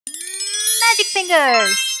Magic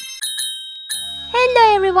fingers!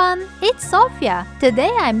 Hello everyone, it's Sophia.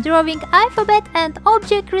 Today I'm drawing alphabet and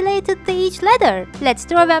object related to each letter. Let's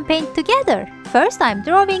draw and paint together. First I'm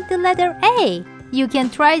drawing the letter A. You can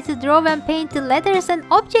try to draw and paint the letters and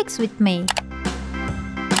objects with me.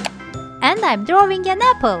 And I'm drawing an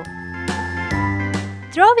apple.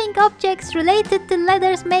 Drawing objects related to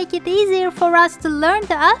letters make it easier for us to learn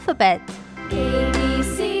the alphabet. A, B,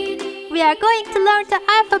 C, D, We are going to learn the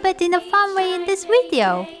alphabet in a fun way in this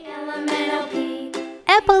video. L-M-N-O-P,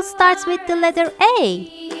 Apple starts with the letter A.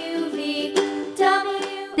 U-V,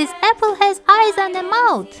 W, This apple has eyes and a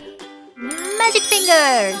mouth. Magic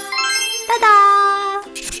fingers! Ta-da!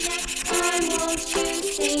 Next time won't you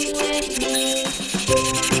sing with me?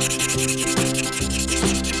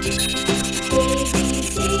 A, B,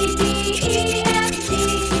 C, D, E, F, G,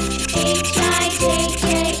 H, I, J, K,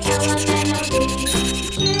 L, M, N, O, P,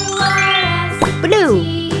 Q, R, S, Blue. T,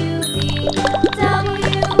 U, V,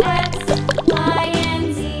 W, X, Y, and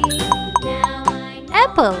Z. Now I know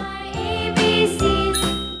Apple. my ABCs.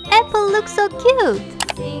 Apple looks so cute.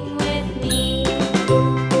 Sing with me.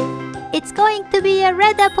 It's going to be a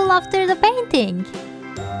red apple after the painting.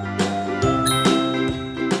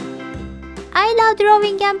 I love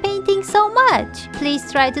drawing and painting so much.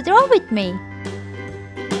 Please try to draw with me.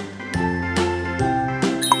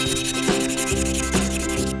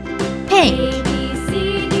 Pink. A, B,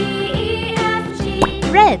 C, D, E, F,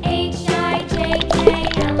 G, Red. H, I, J, K,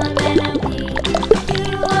 L, M, N, O, P,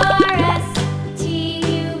 Q, R, S, T,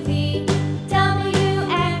 U, V, W,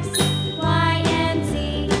 X, Y, and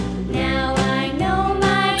Z. Now I know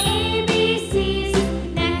my ABCs.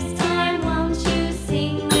 Next time won't you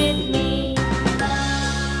sing with me?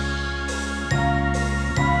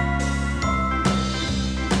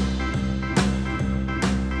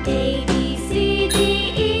 A, B, C, D,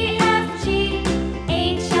 E, F, G,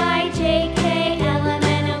 H, I, J, K, L, M,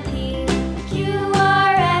 N, O, P, Q,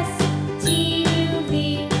 R, S, T, U,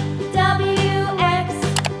 V, W, X,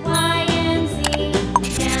 Y, and Z.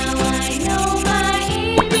 Now I know my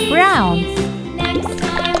ABCs. Brown. Next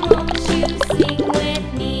time won't you sing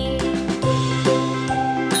with me?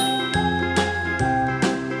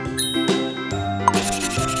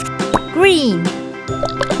 Green.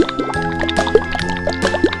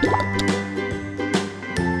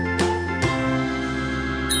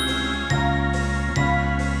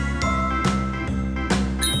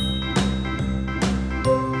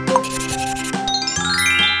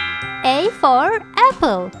 A for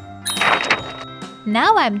apple.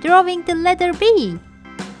 Now I'm drawing the letter B.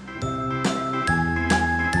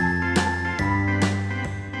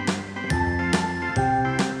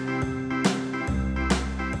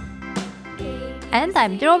 And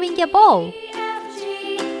I'm drawing a ball. F,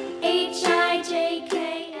 G, H, I, J,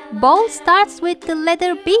 K, L, Ball starts with the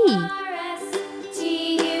letter B. R, S,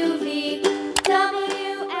 T, U, V,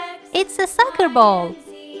 W, X, It's a soccer ball.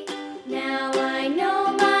 Z. Now I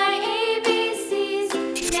know my ABCs.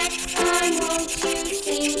 Next time won't you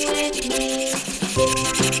sing with me?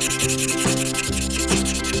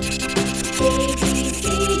 A, B, C,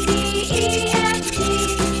 D, E, F, G,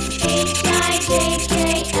 H, I, J, K,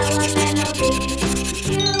 L, M, N, O, P, Q,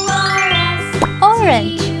 R, S,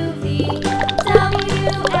 Orange. T, U, V,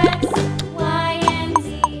 W, X, Y, and Z.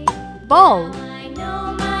 Ball. I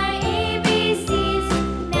know my ABCs.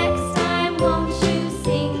 Next time won't you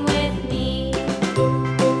sing with me?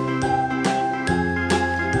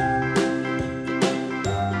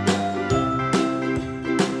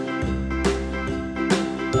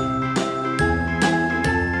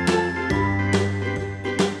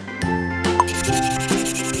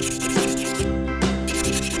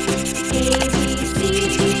 A, B, C,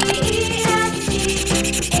 D, E, F, G,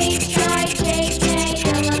 H, I, J, K,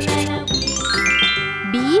 L, M, N, O, P,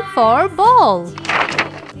 B for ball.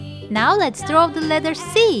 Now let's draw the letter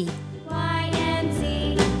C. Y, and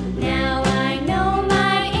Z. Now I know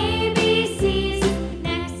my ABCs.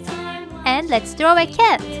 Next time won't And let's draw a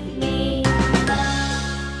cat. you with me?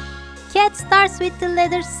 Cat starts with the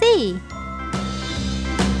letter C.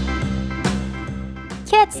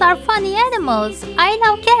 Cats are funny animals. I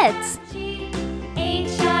love cats.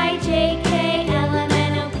 H, I, J, K, L, M,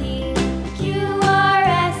 N, O, P, Q, R,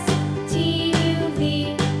 S, T, U,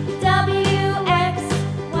 V, W, X,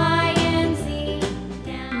 Y, and Z.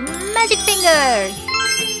 Now Magic fingers!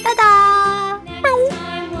 Ta-da! next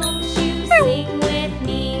time won't you sing with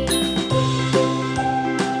me?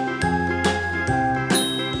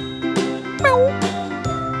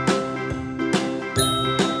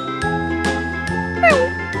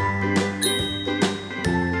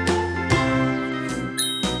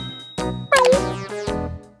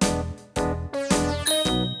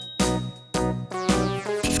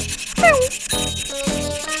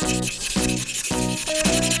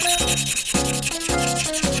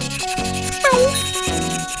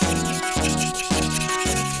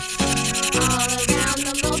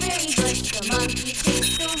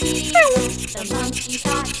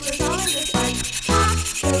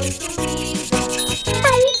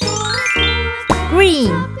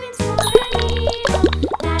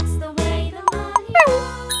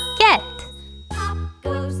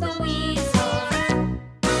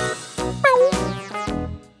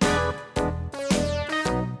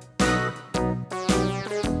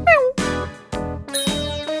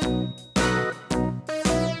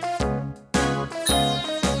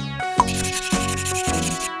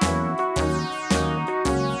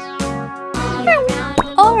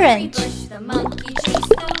 Orange. bush, the monkey chased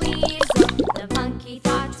the weasel. The monkey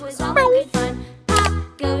thought 'twas all in good fun. Pop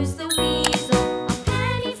goes the weasel. A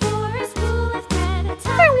penny for a spool of thread, a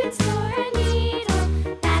tuppence for a needle.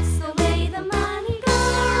 That's the way the money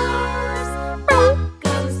goes. Pop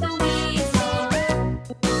goes the weasel.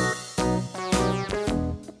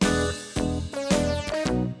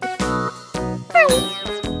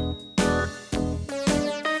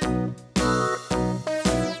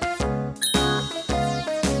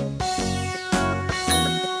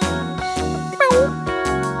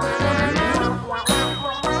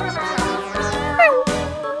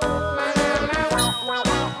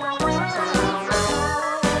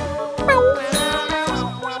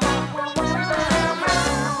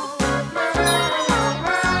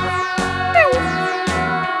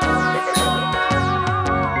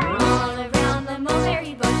 All around the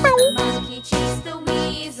mulberry bush, the monkey chased the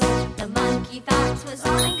weasel. The monkey thought 'twas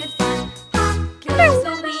all in good fun. Pop goes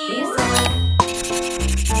the weasel.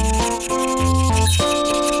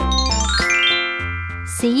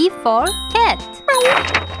 C for cat.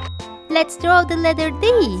 Let's draw the letter D.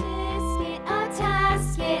 Tisket, a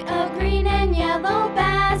tasket, a green and yellow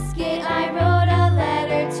basket. I wrote a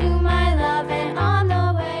letter to my love, and on the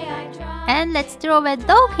way I dropped. And let's draw a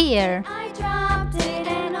dog here. I dropped it,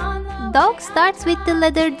 and on the Dog starts with the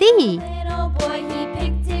letter D. little boy he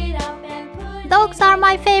picked it up and put Dogs are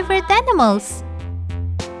my favorite animals.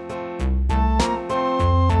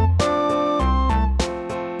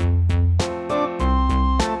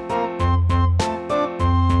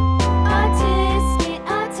 a tisket,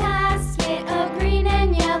 a tasket, a green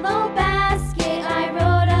and yellow basket. I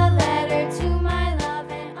wrote a letter to my love,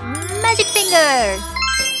 and on Magic fingers.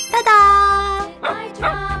 Ta-da! I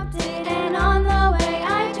dropped it, and on the way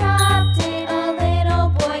I dropped it. A little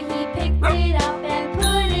boy he picked it up and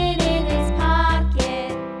put it in his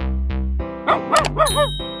pocket.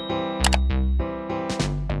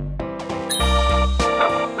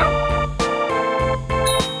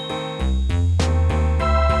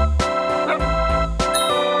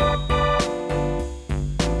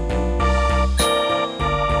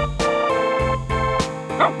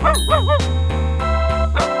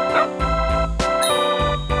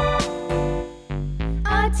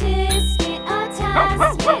 A tisket, a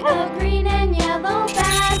tasket, a green and yellow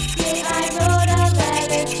basket. I wrote a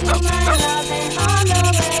letter to my love, and on the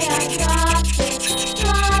way I dropped it.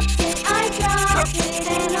 Dropped it, I dropped it,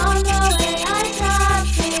 and on the way I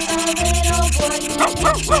dropped it. A little boy he picked it up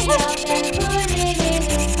and put it in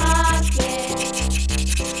his pocket.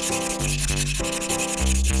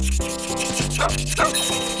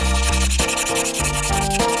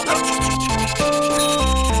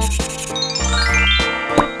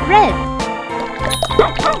 Red.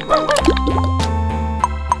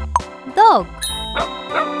 Dog.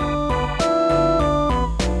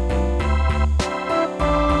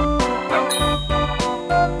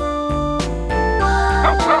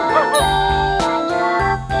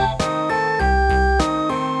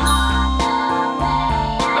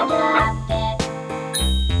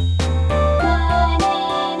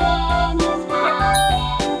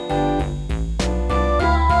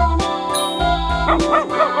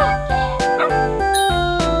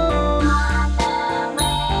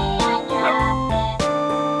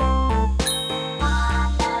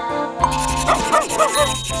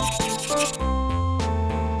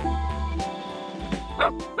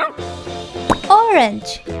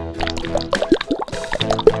 Orange.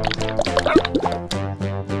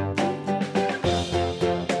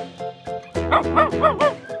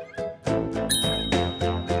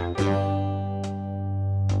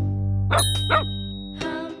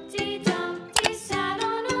 Humpty Dumpty sat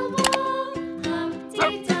on a wall. Humpty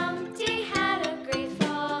Dumpty had a great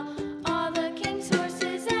fall. All the king's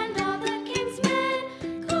horses and all the king's men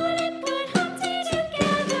couldn't put Humpty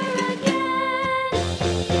together again.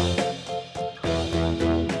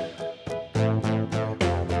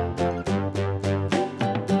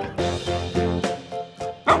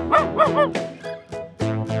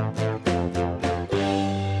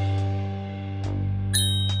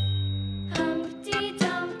 Humpty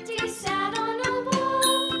Dumpty sat on a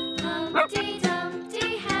wall. Humpty Dumpty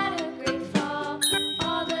had a great fall.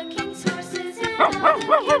 All the king's horses and all the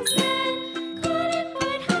king's men couldn't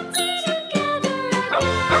put Humpty together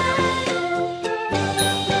again.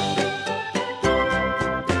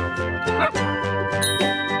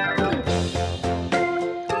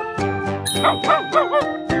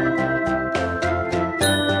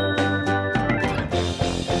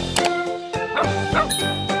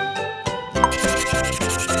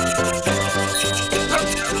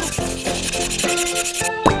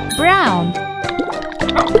 Brown.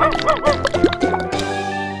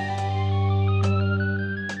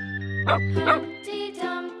 Humpty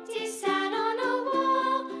Dumpty sat on a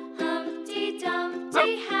wall. Humpty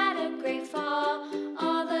Dumpty had a great fall.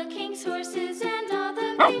 All the king's horses and all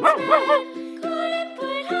the queen's men couldn't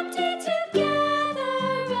put Humpty together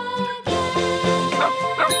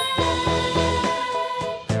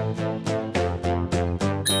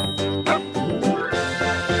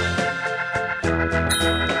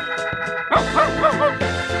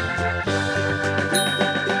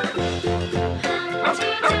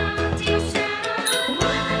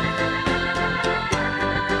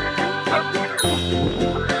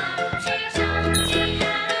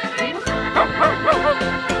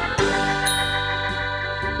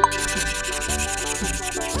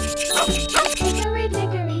Hickory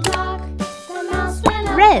dickory dock, the mouse ran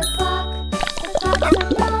up Red. the clock. The clock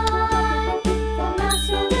struck one, the mouse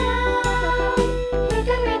ran down.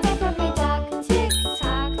 Hickory dickory dock, tick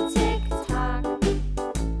tock, tick tock.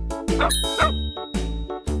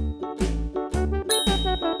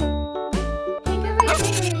 Hickory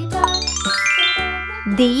dickory dock.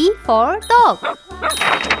 D for dog.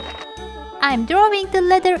 I'm drawing the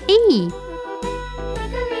letter E.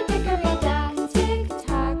 Hickory dickory dock, tick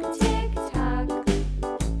tock, tick tock.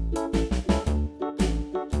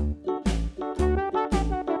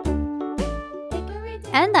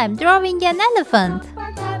 And I'm drawing an elephant.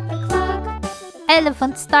 Bark at the clock.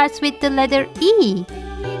 Elephant starts with the letter E.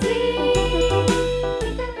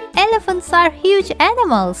 Elephants are huge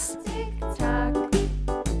animals. Tick tock.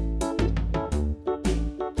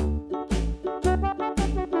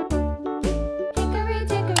 Hickory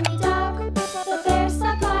dickory dock, the bear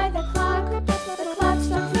sat by the clock. The clock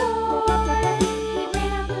struck four. He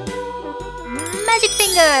ran out the door. Magic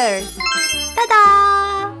fingers! Ta-da!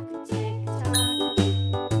 Tick tock.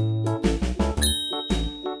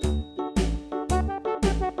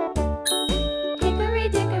 Hickory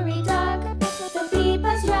dickory dock, the bee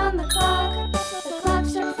buzzed round the clock. The clock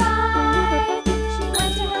struck five. She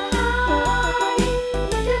went to her hive.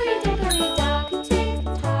 Hickory dickory dock, tick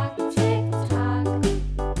tock, tick tock.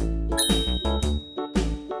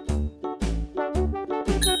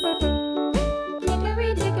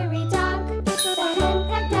 Hickory dickory dock, the hen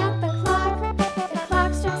pecked at the clock. The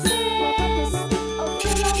clock struck six. Oh,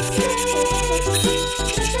 fiddle six.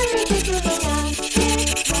 Hickory dickory dock, tick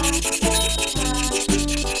tock, tick tock.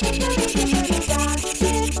 Hickory dickory dock,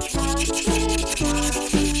 tick tock, tick tock.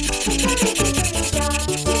 Hickory dickory dock,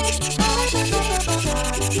 tick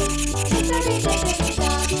tock, tick tock. Hickory dickory dock,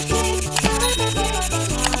 tick tock,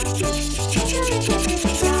 tick tock. Hickory dickory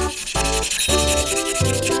dock.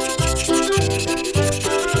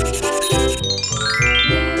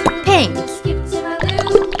 Pink. Skip to my loo,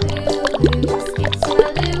 loo, loo. Skip to my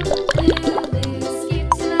loo, loo, loo. Skip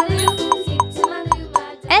to my loo, skip to my loo, my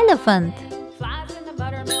darling. Elephant. Flies in the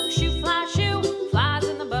buttermilk shoe, fly shoe. Flies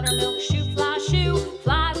in the buttermilk shoe, fly shoe.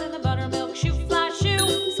 Flies in the buttermilk shoe, fly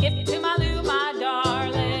shoe. Skip to my loo, my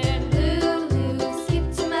darling. Loo, loo. Skip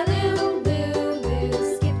to my loo, loo, loo.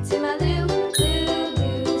 Skip to my loo, loo,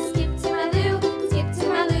 loo. Skip to my loo, skip to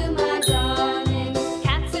my loo, my darling.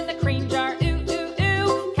 Cats in the cream jar, ooh, ooh,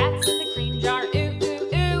 ooh. Cats in the cream jar, ooh,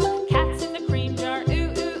 ooh, ooh. Cats in the cream jar, ooh,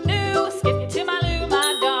 ooh, ooh. Skip to my loo,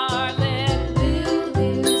 my darling. Loo,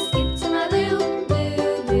 loo. Skip to my loo, loo,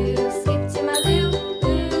 loo. Skip to my loo,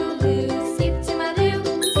 loo, loo. Skip to my loo,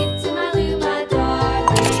 skip to my loo, my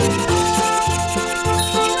darling.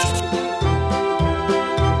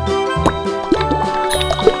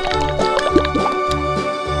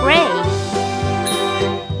 Gray.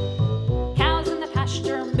 Cows in the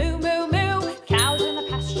pasture, moo, moo, moo. Cows in the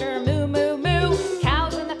pasture, moo, moo, moo.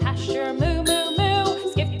 Cows in the pasture, moo, moo,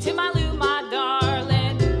 moo. Skip to my loo, my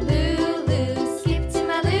darling. Loo, loo. Skip to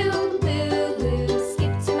my loo, loo, loo.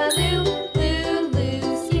 Skip to my loo, loo,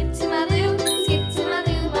 loo. Skip to my loo, skip to my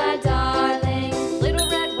loo, my darling. Little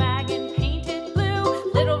red wagon painted blue.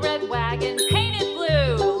 Little red wagon painted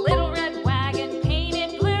blue. Little red wagon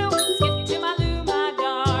painted blue. Skip to my loo, my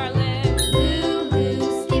darling. Loo, loo.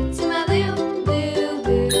 Skip to my loo, loo,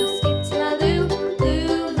 loo. Skip to my loo,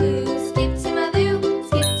 loo, loo. Skip to my loo,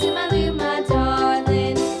 skip to my loo, my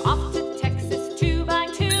darling. Off to Texas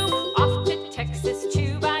 2x2. Off to Texas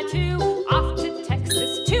 2x2. Off to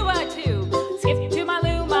Texas 2x2. Skip to my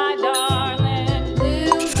loo, my darling.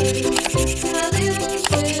 Loo, loo. Skip to my loo,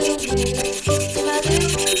 loo, loo. Skip to my loo,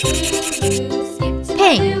 loo, loo. Skip to my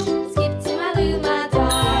Pink. loo, skip to my loo, my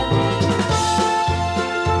darling.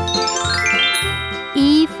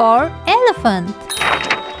 E for elephant.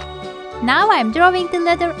 Now I'm drawing the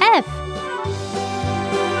letter F.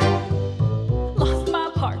 Lost my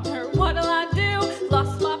partner, what'll I do?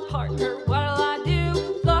 Lost my partner, what'll I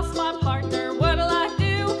do? Lost my partner, what'll I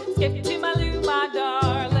do? Skip to my loo, my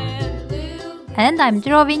darling. And I'm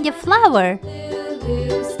drawing a flower.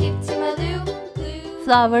 Loo, skip to my loo, loo.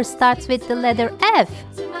 Flower starts with the letter F.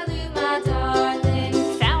 To my loo, my darling.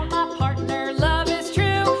 Found my partner, love is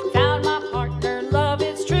true. Found my partner, love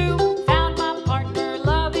is true. Found my partner,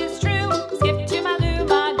 love is true. Skip to my loo,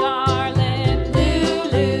 my darling. Loo,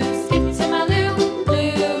 loo, skip to my loo,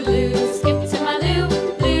 loo, loo. Skip to my loo,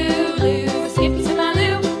 loo, loo. Skip to my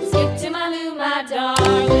loo, skip to my loo, my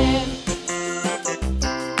darling.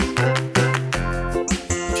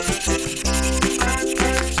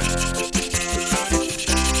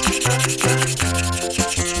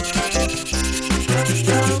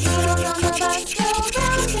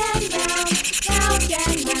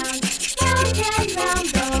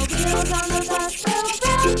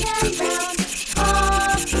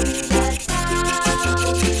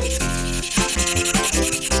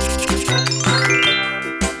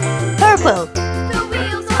 Purple. The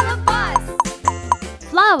wheels on the bus.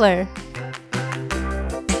 Flower.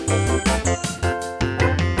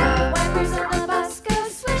 The wipers on the bus go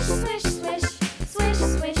swish, swish, swish, swish,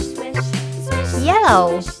 swish, swish, swish.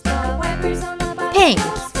 Yellow. Swish. The wipers on the bus Pink.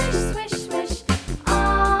 go swish, swish, swish,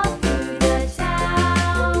 all through the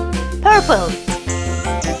town. Purple.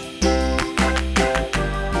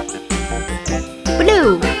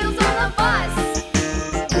 Blue. Wheels on the bus.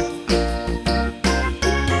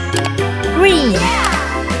 Green. Yeah.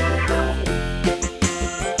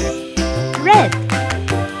 Red.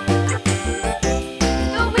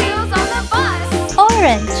 The wheels on the bus.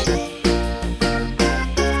 Orange.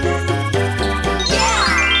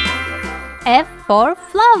 Yeah. F for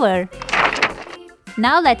flower.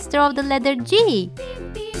 Now let's draw the letter G.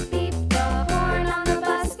 Beep, beep, beep. The horn on the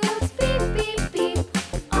bus goes beep, beep, beep,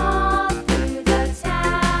 all through the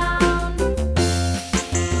town.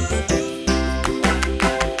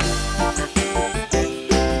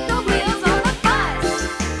 The wheels on the bus.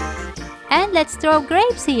 And let's draw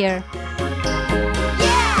grapes here.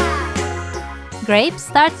 Yeah. Grape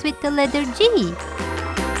starts with the letter G.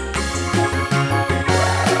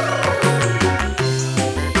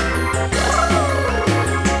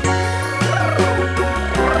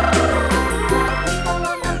 People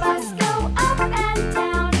on the bus go up and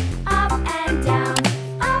down, up and down,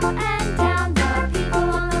 up and down. The people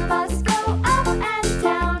on the bus go up and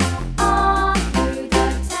down, all through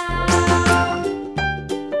the town.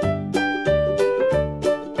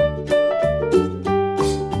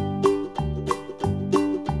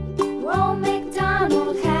 Old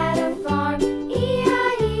MacDonald had a farm,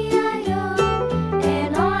 E-I-E-I-O.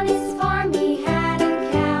 And on his farm he had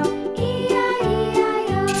a cow,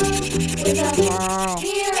 E-I-E-I-O. With a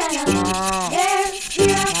here and a there,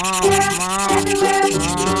 here, everywhere.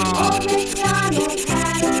 Old MacDonald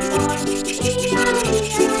had a farm,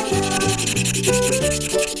 E-I-E-I-O.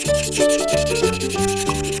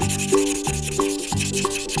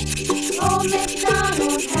 Old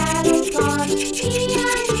MacDonald had a farm,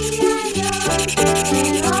 E-I-E-I-O.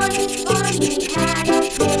 And on his farm he had a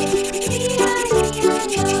pig, E-I-E-I-O.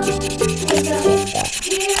 With a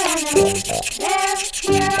here and a there,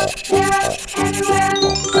 everywhere.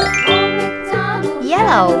 Old MacDonald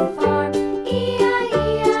Yellow. had a farm,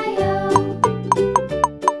 E-I-E-I-O.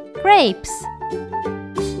 Grapes.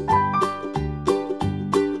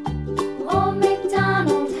 Old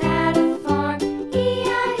MacDonald had a farm,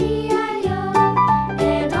 E-I-E-I-O.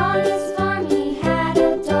 And on his farm he had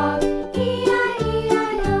a dog,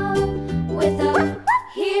 E-I-E-I-O. With a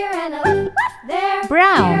here and a there,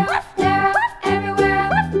 Brown. here, there, everywhere.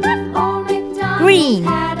 Old MacDonald Green.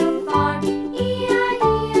 had a farm,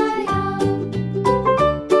 E-I-E-I-O.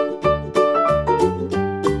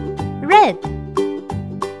 Red.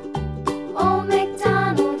 Old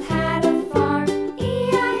MacDonald had a farm,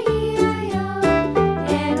 E-I-E-I-O.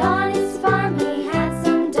 And on his farm he had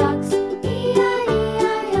some ducks,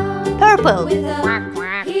 E-I-E-I-O. Purple. With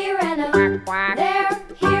a here and a there,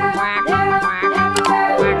 here, there,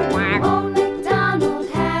 everywhere. Old MacDonald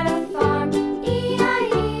had a farm,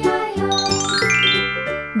 E-I-E-I-O.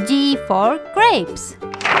 G for grapes.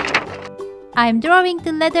 I'm drawing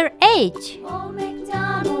the letter H. Old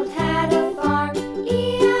MacDonald had a farm,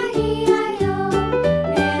 E-I-E-I-O.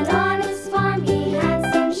 And on his farm he had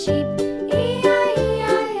some sheep,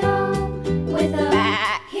 E-I-E-I-O. With a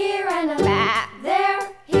here and a there,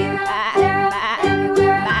 here, there,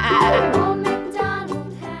 everywhere. Old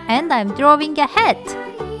MacDonald had And I'm drawing a hat.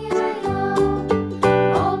 E-I-E-I-O.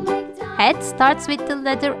 Old MacDonald Hat starts with the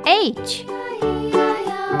letter H.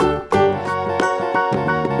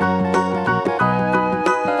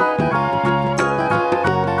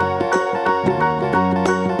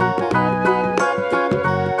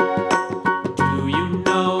 Do you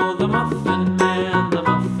know the Muffin Man, the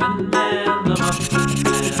Muffin Man, the Muffin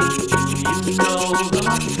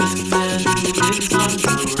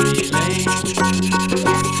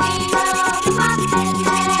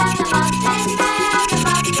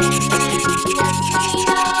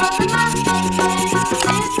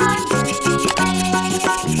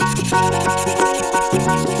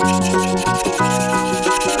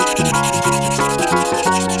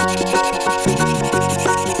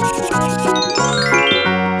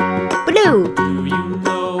Blue. Do you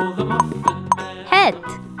know the Muffin Man? Hat.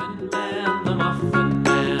 The Muffin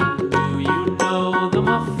Man. Do you know the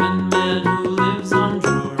Muffin Man who lives on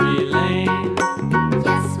Drury Lane?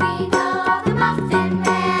 Yes, we know the Muffin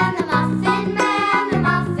Man, the Muffin Man, the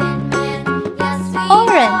Muffin Man. Yes, we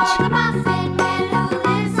Orange. know the Muffin Man who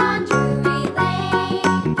lives on Drury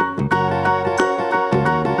Lane.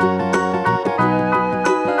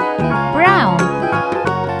 Brown.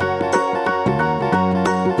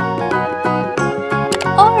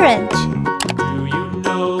 Orange. Do you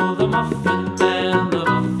know the Muffin Man? The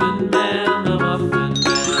Muffin Man, the Muffin Man. Do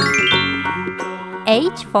you know?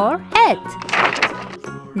 H for hat.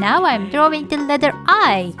 Now I'm drawing the letter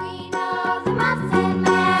I. We know the Muffin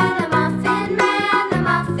Man, the Muffin Man, the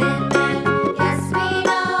Muffin Man. Yes, we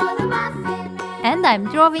know the Muffin Man. And I'm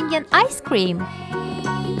drawing an ice cream.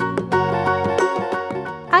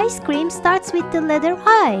 Ice cream starts with the letter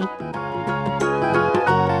I.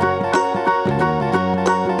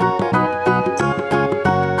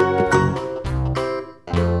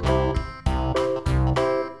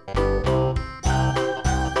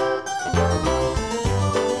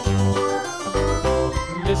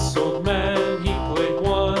 This old man, he played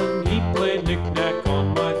one. He played knick-knack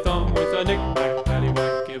on my thumb with a knick-knack,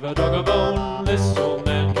 paddywhack, give a dog a bone. This old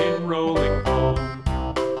man came rolling home.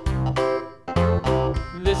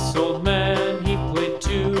 This old man, he played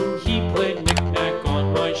two. He played knick-knack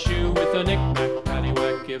on my shoe with a knick-knack,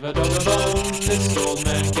 paddywhack, give a dog a bone. This old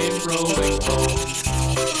man came rolling home.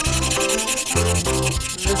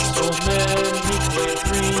 This old man, he played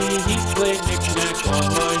three. He played knick-knack on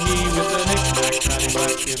my knee with a knick-knack,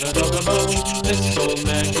 paddywhack, give a dog a bone. This old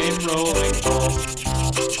man came rolling home.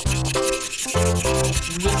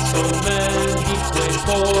 This old man, he played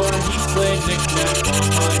four. He played knick-knack on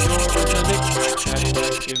my door with a knick-knack,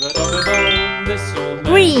 paddywhack, give a dog a bone. This old man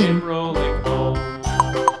Green. came rolling home.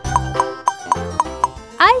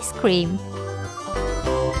 Ice cream.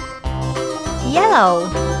 Yellow.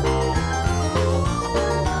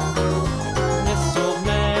 This old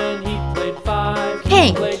man, he played five. He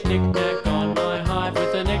Pink. played knick-knack on my hive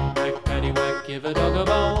with a knick-knack, paddywhack, give a dog a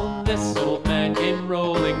bone. This old man came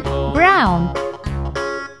rolling home. Brown.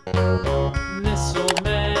 This old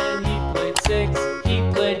man, he played six. He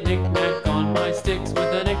played knick-knack on my sticks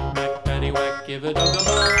with a knick-knack, paddywhack, give a dog a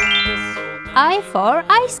bone. This old man, I for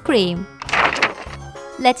ice cream.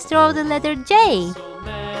 Let's draw the letter J. this old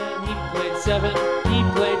man, he played seven. He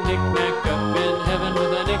played knick-knack up in heaven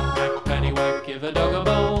with a knick-knack, paddywhack, give a dog a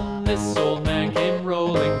bone. This old man came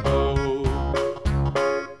rolling home.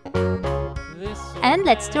 This old And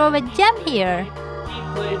let's draw a gem here. he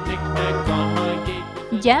played knick-knack on my gate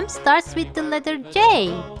with a Gem starts with the letter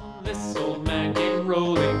J. This old man came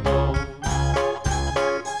rolling home.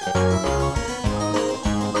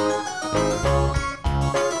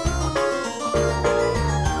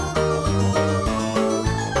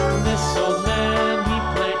 This old man, he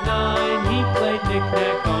played nine. He played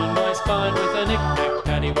knick-knack on my spine with a knick-knack,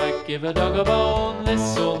 paddywhack, give a dog a bone.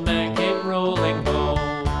 This old man came rolling home.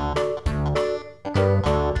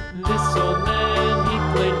 This old man, he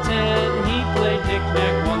played ten. He played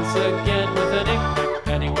knick-knack once again with a knick-knack,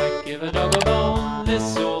 paddywhack, give a dog a bone.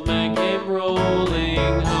 This old man came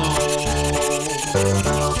rolling home.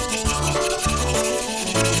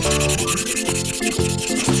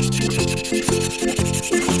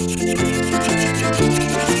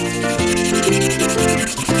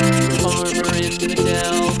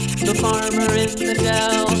 The farmer in the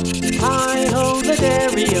dell. Hi-ho, the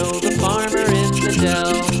dairy-o, the farmer in the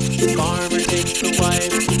dell. The farmer takes the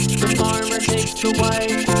wife, the farmer takes the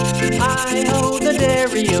wife. Hi-ho, the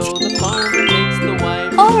dairy-o, the farmer takes the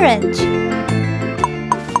wife. Orange.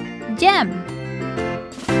 Gem.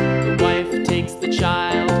 The wife takes the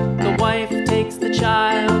child, the wife takes the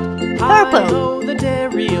child. Purple. Hi-ho, the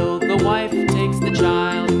dairy-o, the wife takes the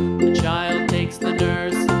child takes the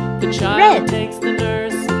nurse, the child Red. takes the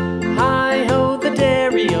nurse. Hi-ho, the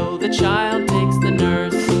dairy-o, the child takes the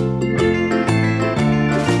nurse.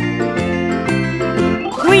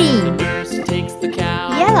 Green. The nurse takes the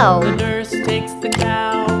cow. Yellow. The nurse takes the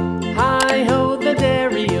cow. Hi-ho, the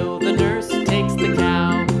dairy-o, the nurse takes the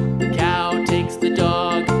cow. The cow takes the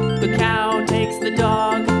dog. The cow takes the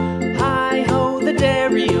dog. Hi-ho, the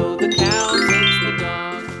dairy-o, the cow takes the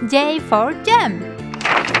dog. J for gem.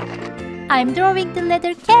 I'm drawing the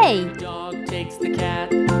letter K. The dog takes the cat.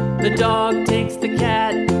 The dog takes the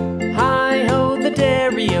cat. Hi-ho, the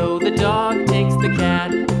dairy-o, the dog takes the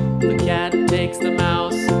cat. The cat takes the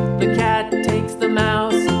mouse. The cat takes the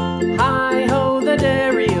mouse. Hi-ho, the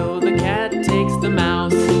dairy-o, the cat takes the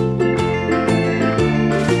mouse.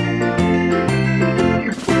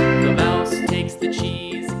 The mouse takes the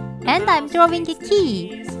cheese. And I'm drawing a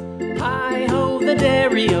key. Hi-ho, the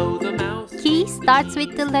dairy-o, the mouse. Key starts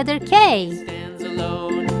with the letter K. Stands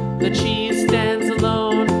alone. The cheese stands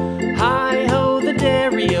alone. Hi-ho, the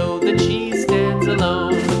dairy-o, the cheese stands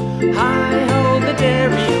alone. Hi-ho, the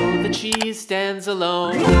dairy-o, the cheese stands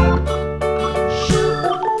alone.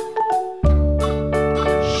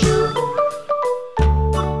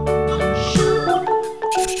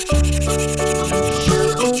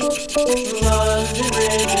 London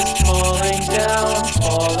Bridge is falling down,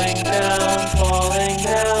 falling down, falling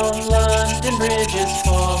down. London Bridge is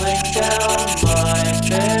falling down, my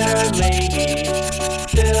fair lady.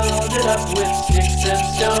 Build it up with sticks and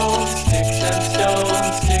stones, sticks and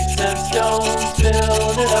stones, sticks and stones.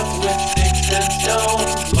 Build it up with sticks and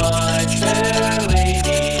stones, my fair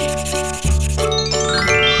lady.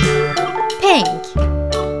 Pink.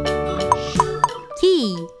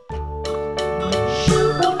 Key.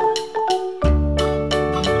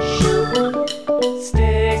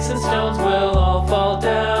 Sticks and stones will all fall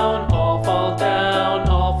down, all fall down,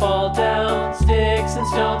 all fall down. Sticks and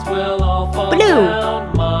stones will all fall Blue.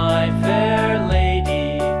 down, my fair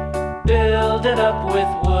lady. Build it up with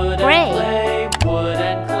wood Gray. and clay, wood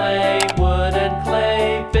and clay, wood and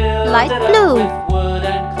clay. Build Light it blue. up with wood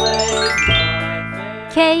and clay, my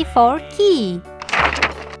fair K for key.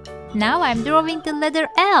 Now I'm drawing the letter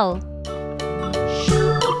L.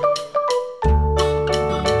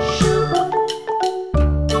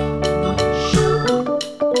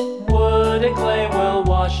 wood and clay will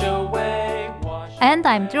wash away, wash And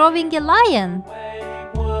I'm drawing a lion. away.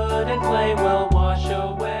 Wood and clay will wash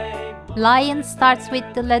away. Lion starts with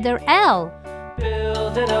the letter L.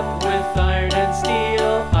 Build it up with iron and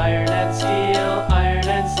steel, iron and steel, iron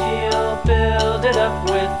and steel. Build it up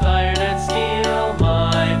with iron and steel,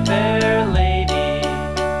 my fair lady.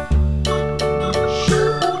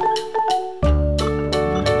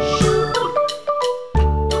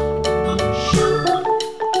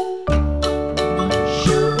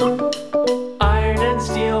 Iron and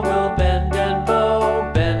steel will bend and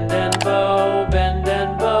bow, bend and bow, bend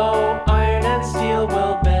and bow. Iron and steel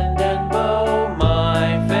will bend and bow,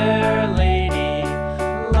 my fair lady.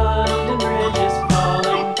 London Bridge is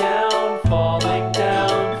falling down, falling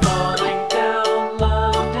down, falling down.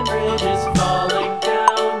 London Bridge is falling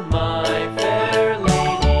down, my fair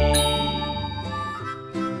lady.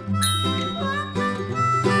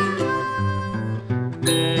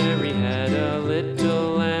 Mary had a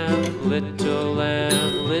little lamb, little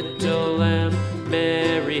lamb, little lamb.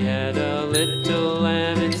 Mary had a little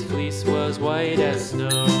lamb, its fleece was white as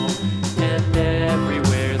snow. And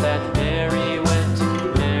everywhere that Mary went,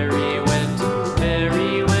 Mary went,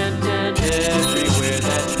 Mary went. And everywhere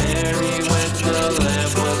that Mary went, the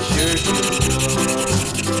lamb was sure to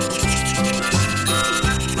go.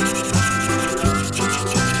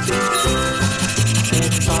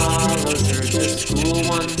 It followed her to school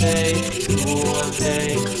one day, school one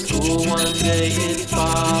day, school one day. It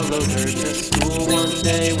followed her to school one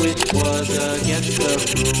day, which was against the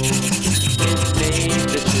rules. It made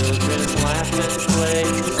the children laugh and play,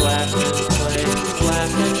 laugh and play,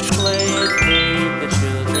 laugh and play. It made the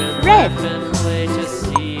children Red. laugh and play to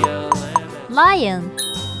see a lamb. Lion.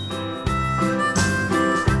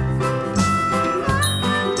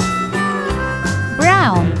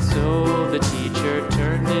 Brown. And so the teacher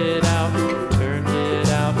turned it out, turned it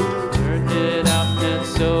out, turned it out. And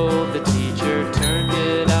so the teacher turned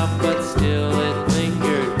it out, but still it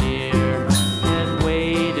lingered near and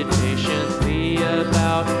waited patiently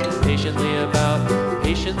about, patiently about,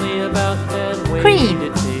 patiently about, and Cream.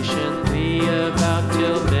 waited patiently about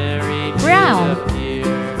till Mary Brown. did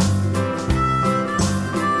appear.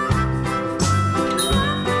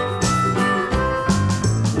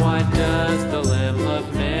 Why does the lamb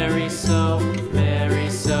love Mary so? Mary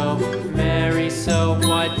so, Mary so.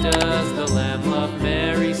 Why does the lamb love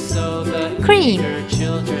Mary so? The Cream. eager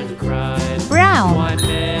children cried. Brown. Why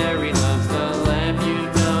Mary loves the lamb, you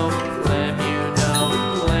know, lamb, you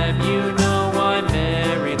know, lamb, you know. Why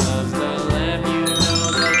Mary loves the lamb, you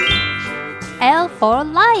know. The teacher L for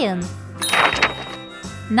lion.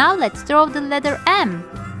 Now let's draw the letter M.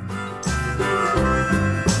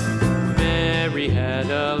 Mary had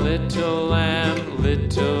a little lamb,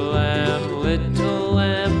 little lamb, little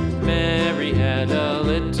lamb. Mary had a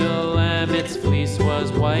little lamb, its fleece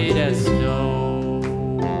was white as snow.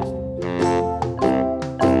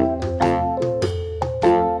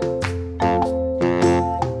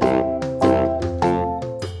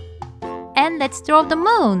 let's draw the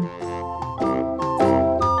moon.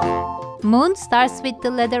 Moon starts with the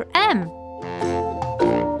letter M.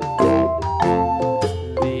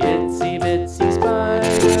 The itsy bitsy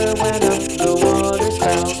spider went up the water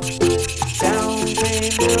spout. Down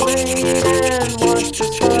came the rain and washed the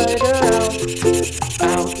spider out.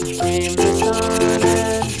 Out came the sun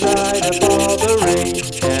and dried up all the rain.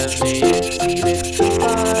 And the itsy bitsy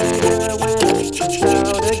spider went up the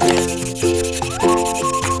spout again.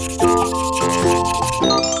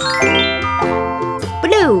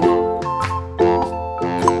 Blue.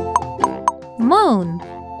 Moon.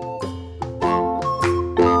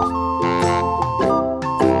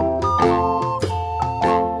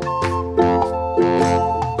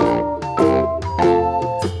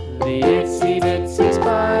 The itsy bitsy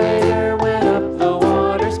spider went up the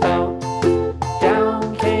water spout.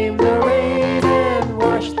 Down came the rain and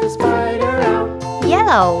washed the spider out.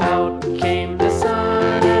 Yellow. Out came the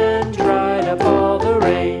sun and dried up all the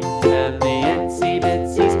rain. And the itsy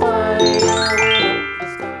bitsy spider went up the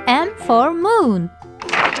spout. M for moon.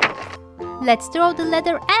 Let's draw the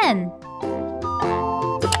letter N.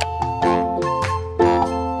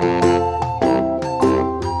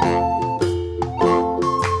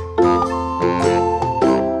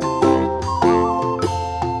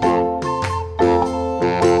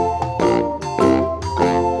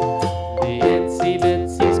 The itsy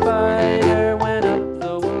bitsy spider went up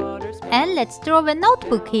the water spout. And let's draw a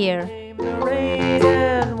notebook here. Came the rain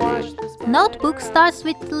and washed the spider. Notebook starts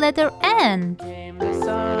with the letter N. Came the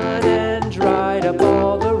sun and dried up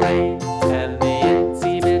all the rain. And the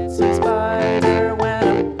itsy bitsy spider went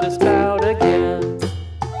up the spout again.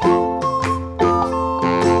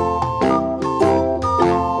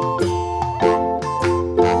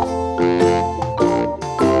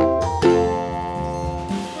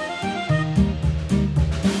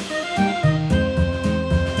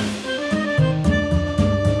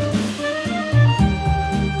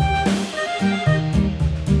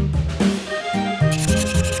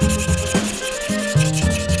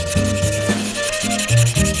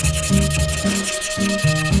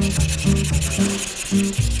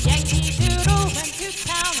 Yankee Doodle went to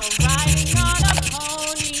town riding on a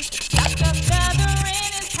pony. Stuck a feather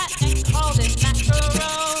in his hat and called it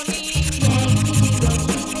macaroni. Yankee Doodle,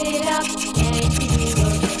 keep it up. Yankee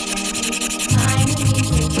Doodle, mind the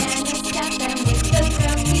music and the step and with the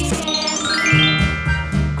girls be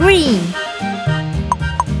handy. Green.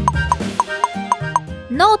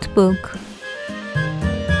 Notebook.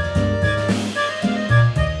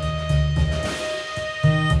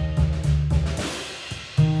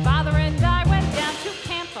 Father and I went down to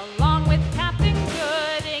camp along with Captain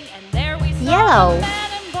Gooding, and there we saw Yellow.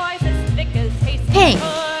 men and boys as thick as hasty Pink.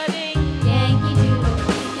 pudding. Yankee Doodle,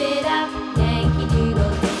 keep it up. Yankee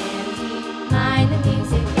Doodle, dandy. Mind the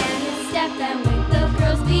music and the step and with the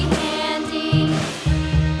girls be handy.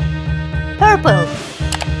 Purple.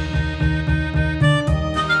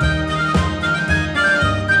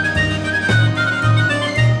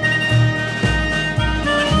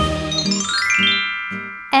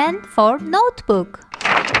 N for notebook.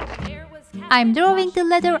 There was I'm drawing the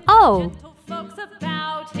letter O. gentle folks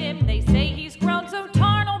about him. They say he's grown so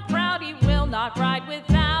tarnal proud he will not ride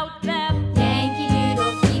without them. Yankee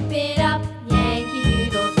Doodle, keep it up. Yankee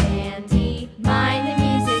Doodle, dandy. Mind the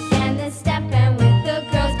music and the step and with the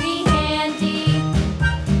girls be handy.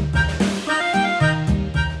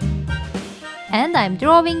 And I'm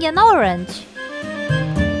drawing an orange.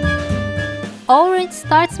 Orange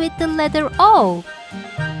starts with the letter O.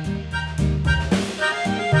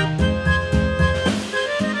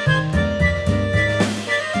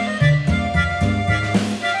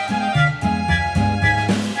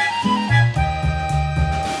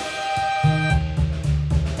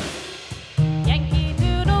 Yankee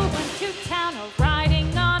Doodle went to town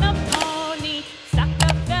riding on a pony. Stuck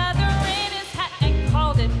a feather in his hat and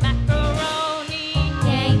called it macaroni.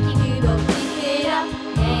 Yankee Doodle, keep it up.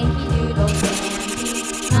 Yankee Doodle, dandy.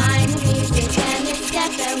 Mind the music and the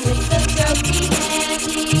step and with the girls be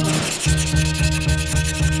handy.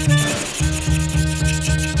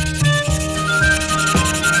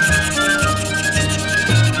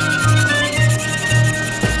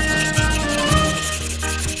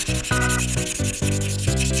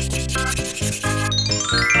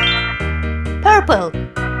 Purple.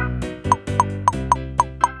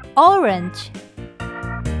 Orange.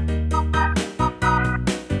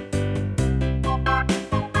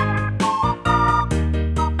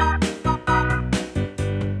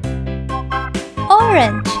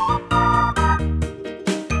 Orange.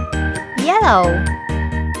 Yellow.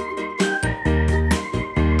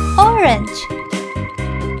 Orange.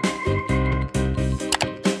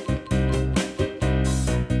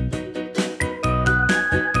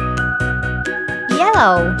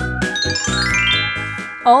 yellow.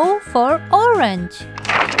 O for orange.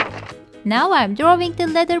 Now I'm drawing the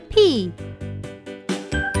letter P.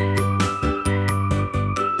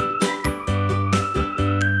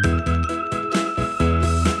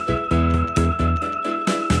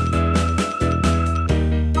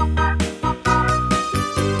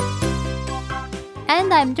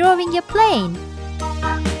 And I'm drawing a plane.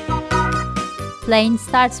 Plane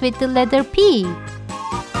starts with the letter P.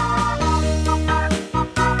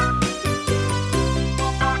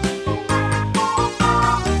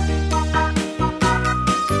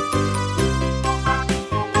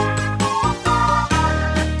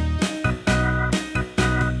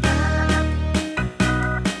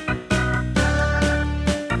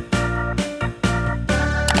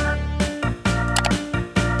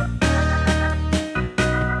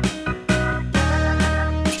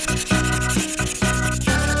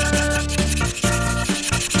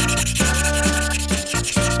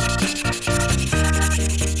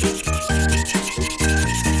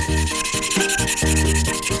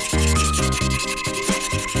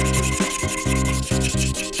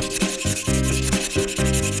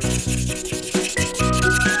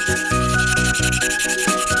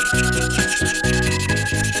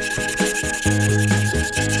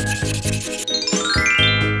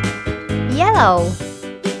 Yellow.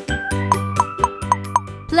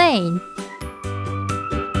 Plane.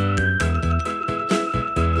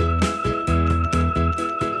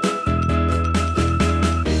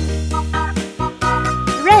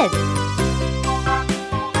 Red.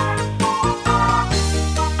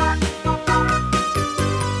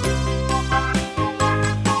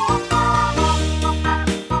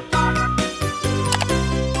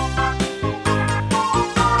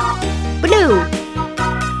 Blue.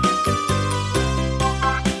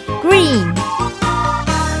 Green.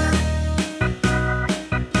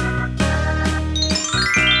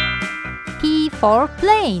 P for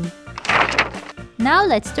plane. Now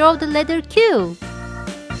let's draw the letter Q.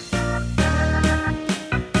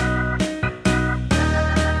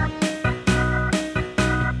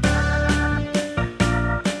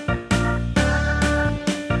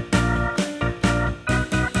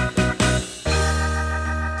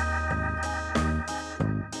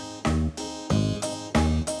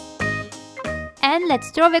 And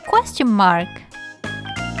let's draw a question mark.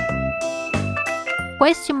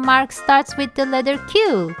 Question mark starts with the letter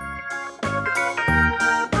Q.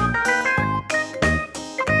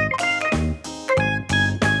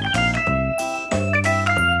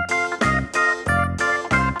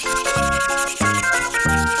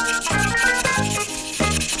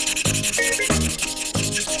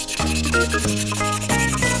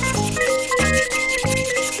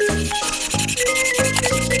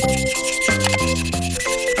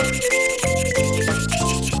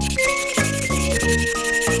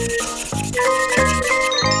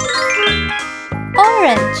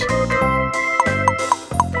 Orange.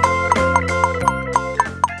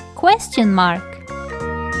 Question mark.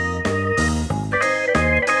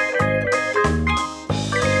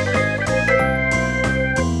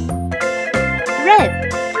 Red.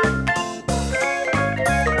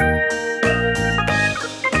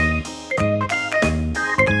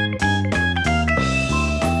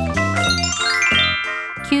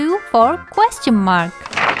 Q for question mark.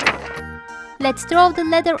 Let's draw the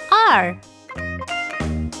letter R.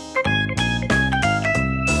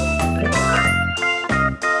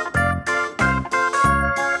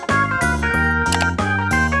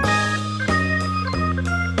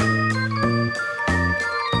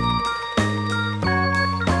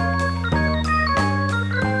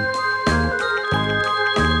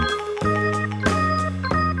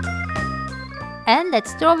 And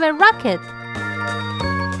let's draw a rocket.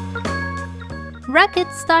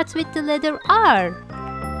 Rocket starts with the letter R.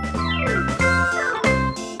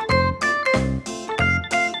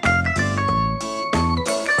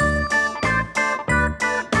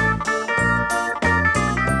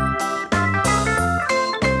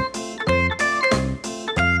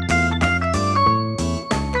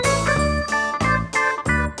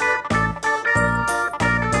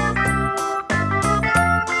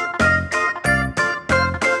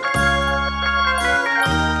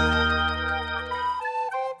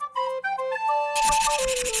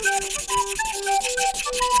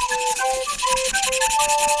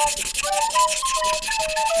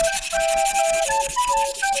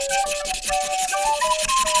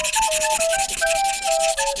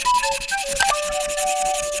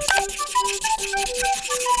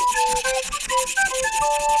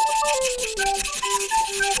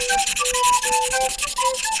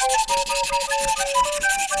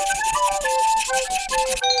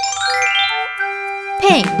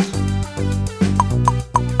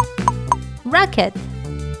 racket.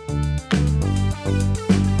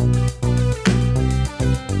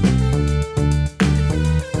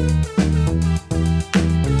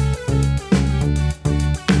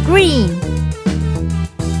 Green,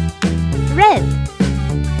 red,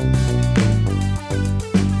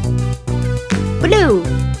 blue,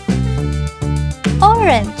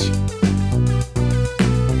 orange,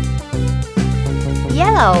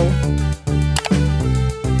 yellow,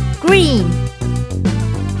 green,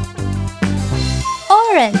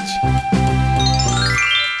 orange.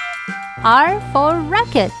 R for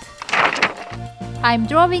racket. I'm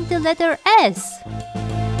drawing the letter S.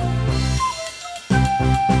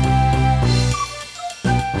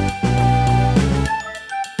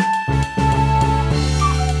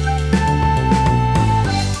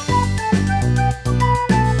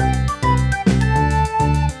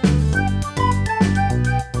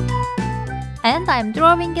 And I'm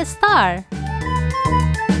drawing a star.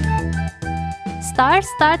 Star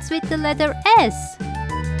starts with the letter S.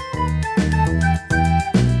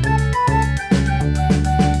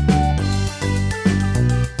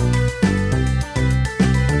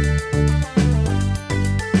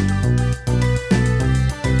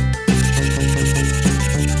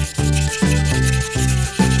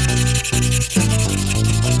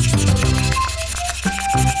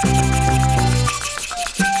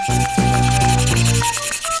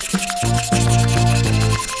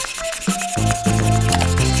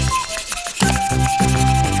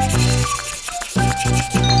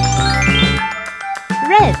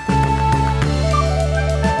 Red,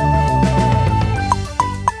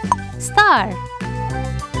 star,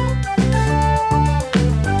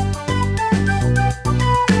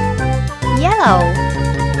 yellow,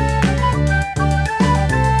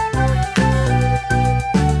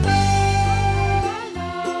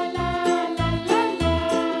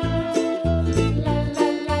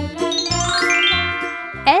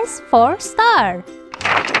 S for star.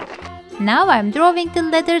 Now I'm drawing the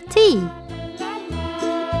letter T.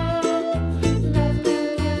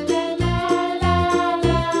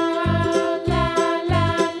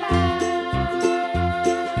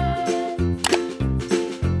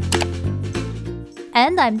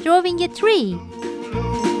 And I'm drawing a tree.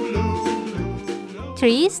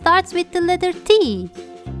 Tree starts with the letter T.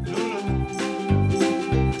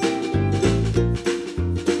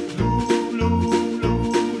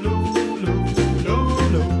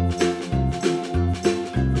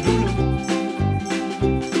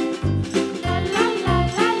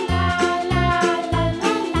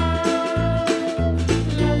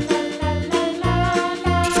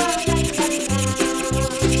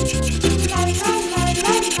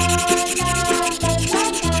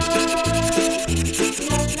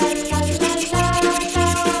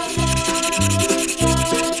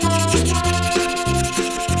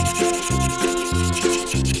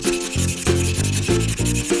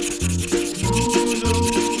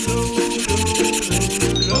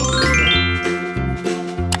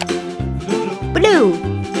 Blue,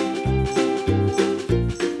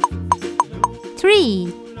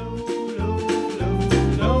 tree,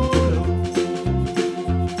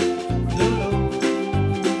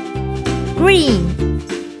 green,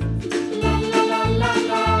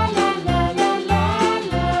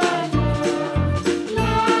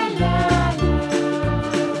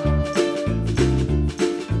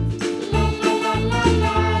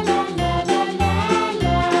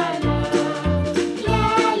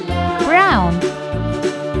 brown,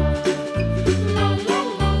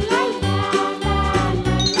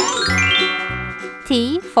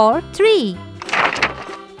 T for tree.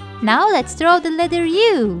 Now let's draw the letter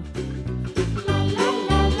U.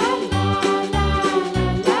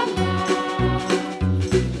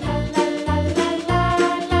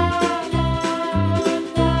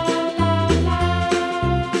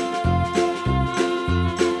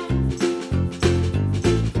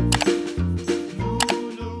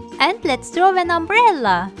 And let's draw an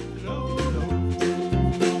umbrella.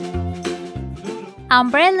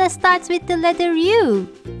 Umbrella starts with the letter U.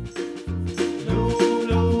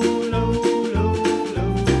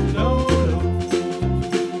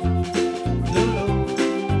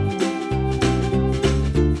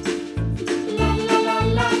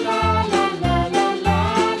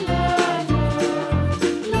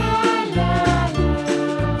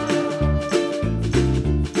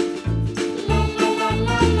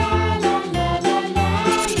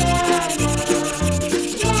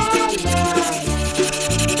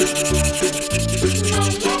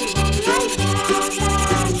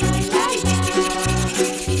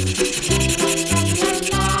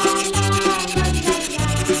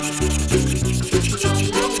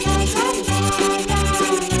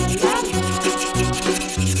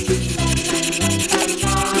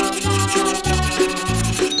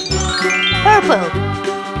 apple.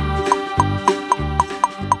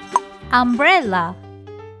 Umbrella.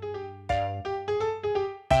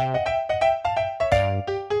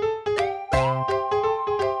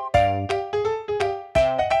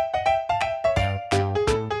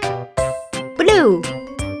 Blue.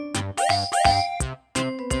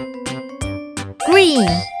 Green.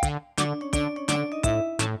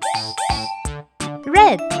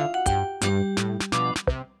 Red.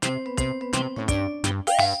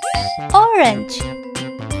 Orange.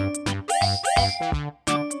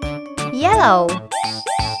 Yellow.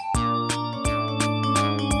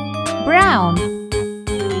 Brown.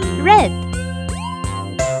 Red.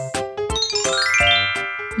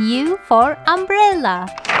 U for umbrella.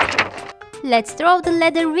 Let's draw the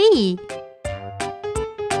letter V.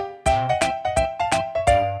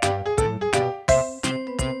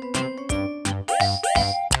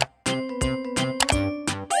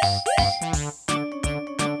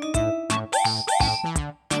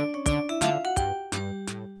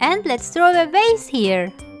 And let's draw a vase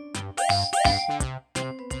here.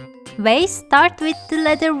 Vase start with the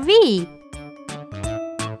letter V.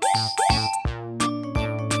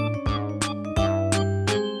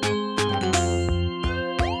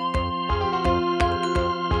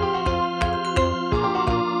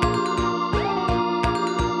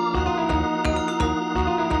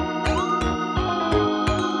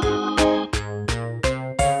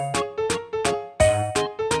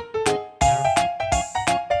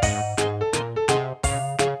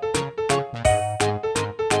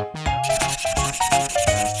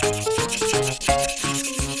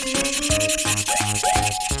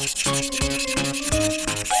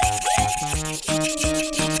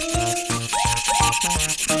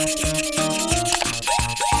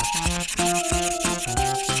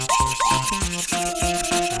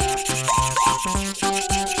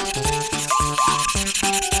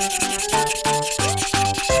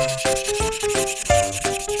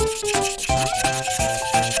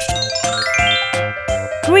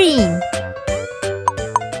 Green.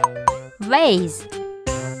 Vase.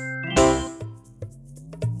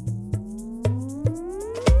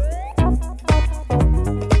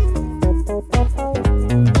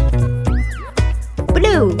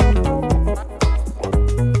 Blue.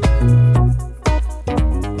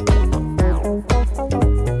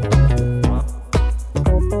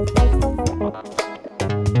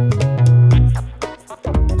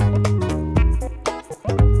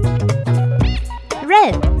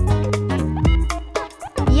 Red.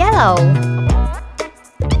 Yellow.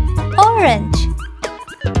 Orange.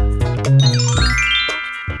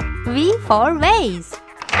 V for vase.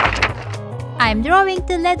 I'm drawing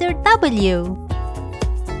the letter W.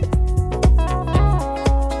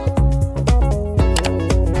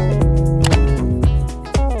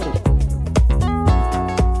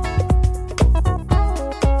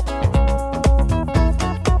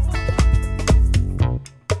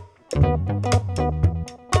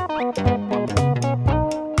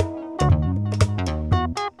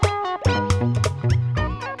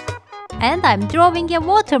 And I'm drawing a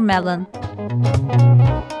watermelon.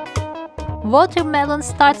 Watermelon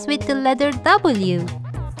starts with the letter W.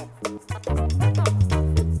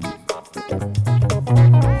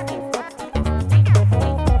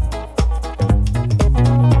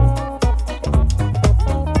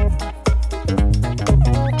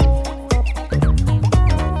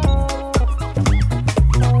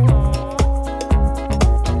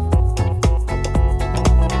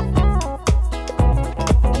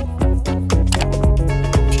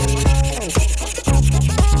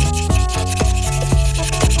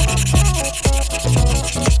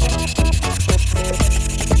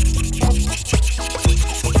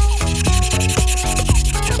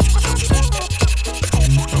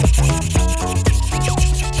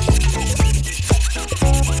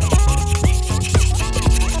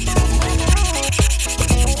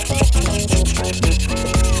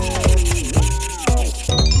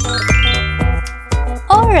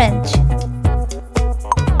 Orange.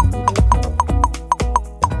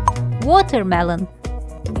 Watermelon.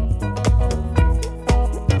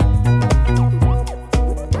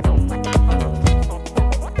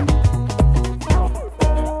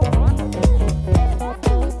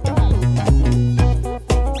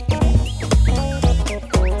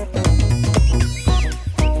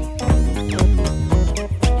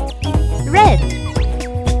 Red.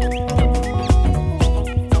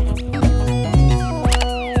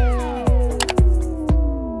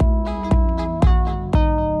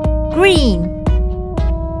 Green.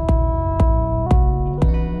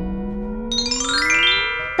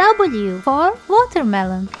 W for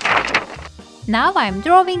watermelon. Now I'm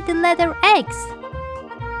drawing the letter X.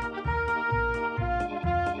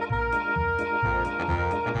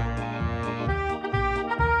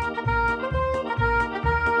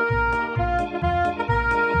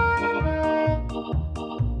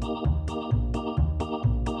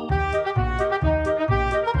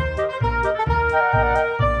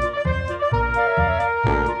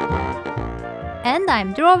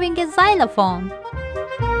 I'm drawing a xylophone.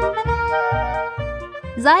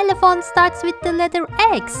 Xylophone starts with the letter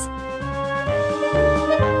X.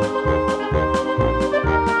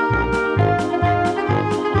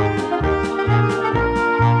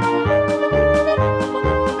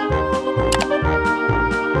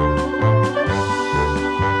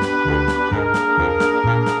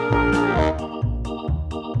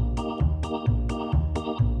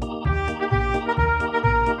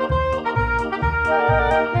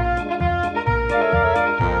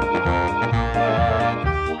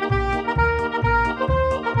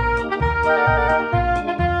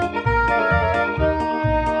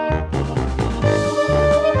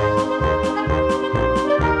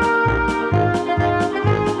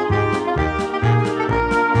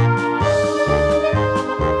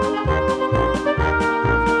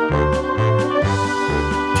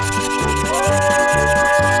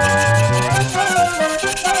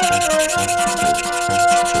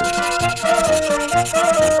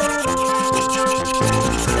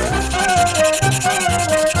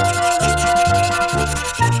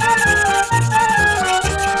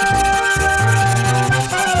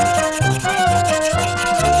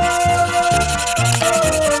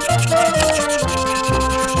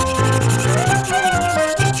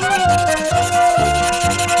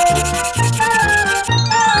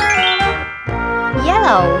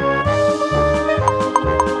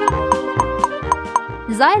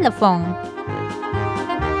 Xylophone.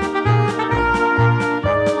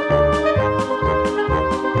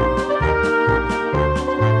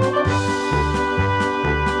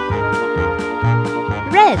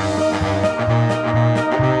 Red.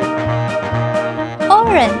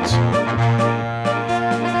 Orange.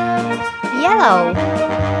 Yellow.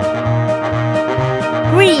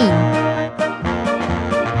 Green.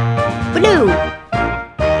 Blue.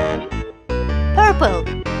 Purple.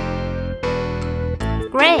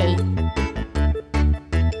 Gray.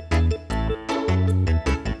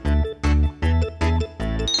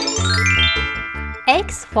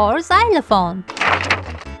 X for xylophone.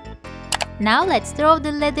 Now let's draw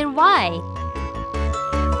the letter Y.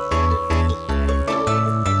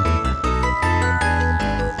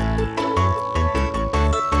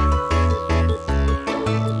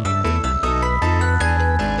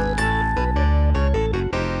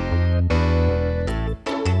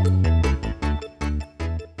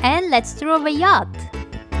 And let's draw a yacht.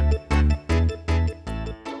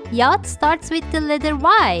 Yacht starts with the letter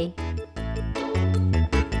Y.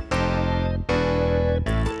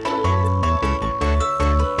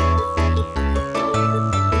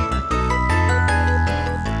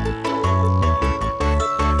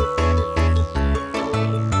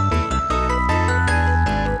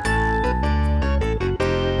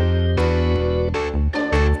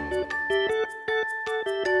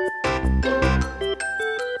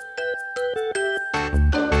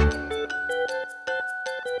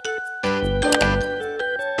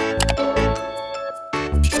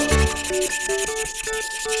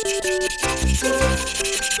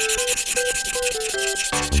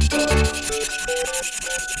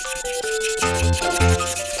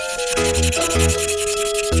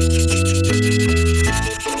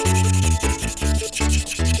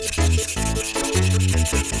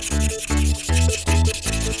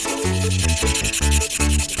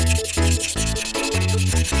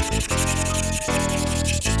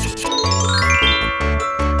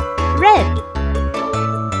 Red.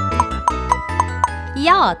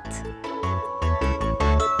 Yacht.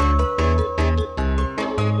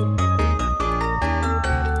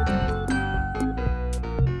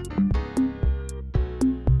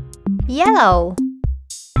 Yellow.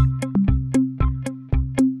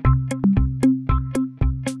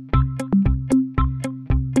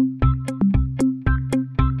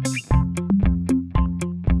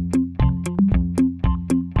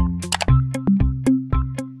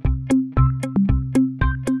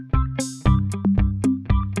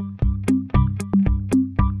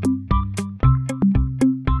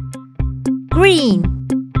 Green.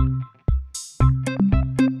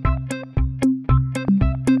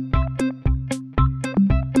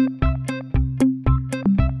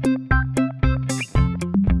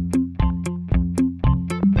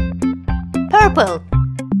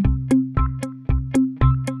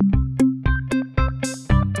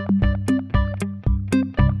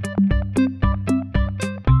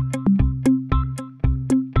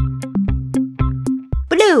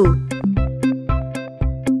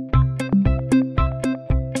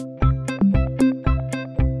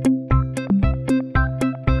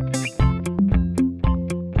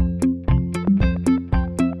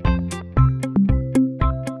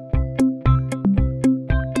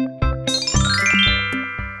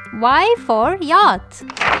 Y for yacht.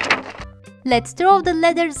 Let's draw the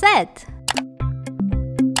letter Z.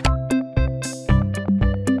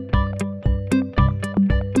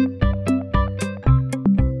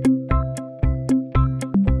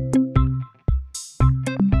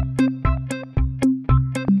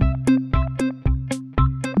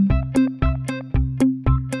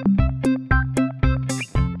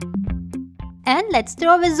 And let's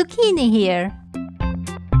draw a zucchini here.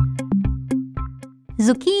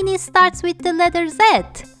 Zucchini starts with the letter Z.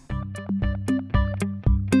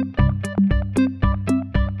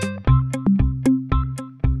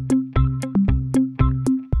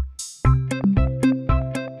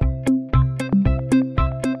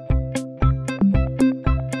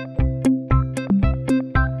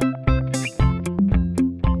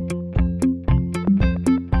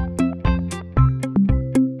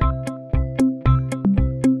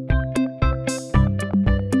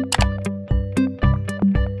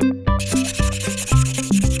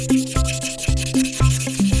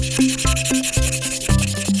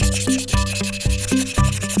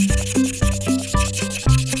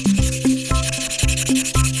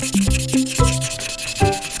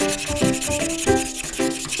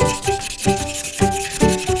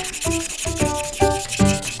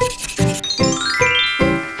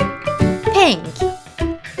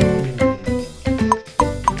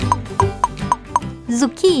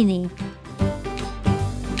 Zucchini.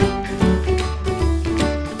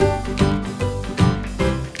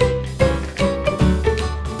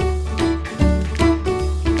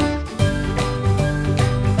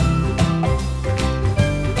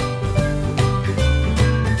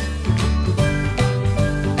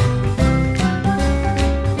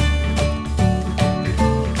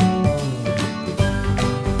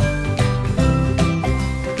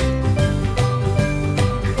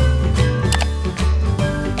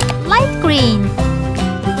 Green.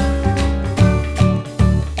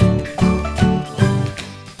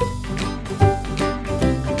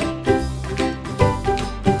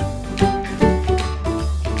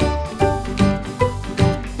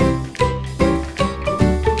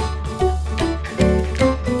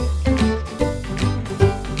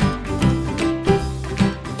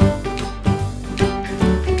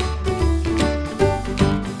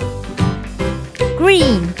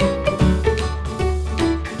 Green.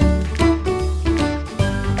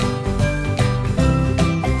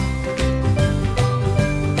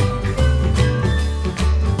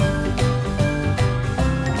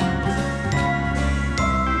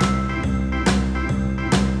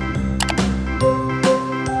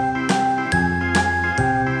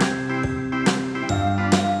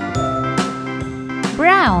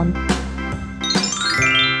 Brown.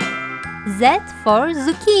 Z for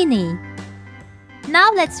zucchini. Now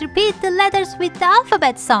let's repeat the letters with the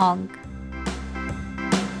alphabet song.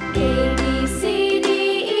 A, B, C, D,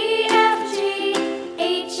 E, F, G,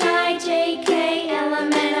 H, I, J, K, L,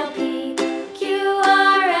 M, N, O, P, Q,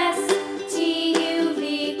 R, S, T, U,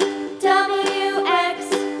 V, W,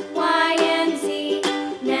 X, Y, and Z.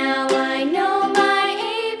 Now I know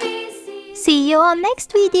my ABC. See you on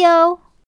next video.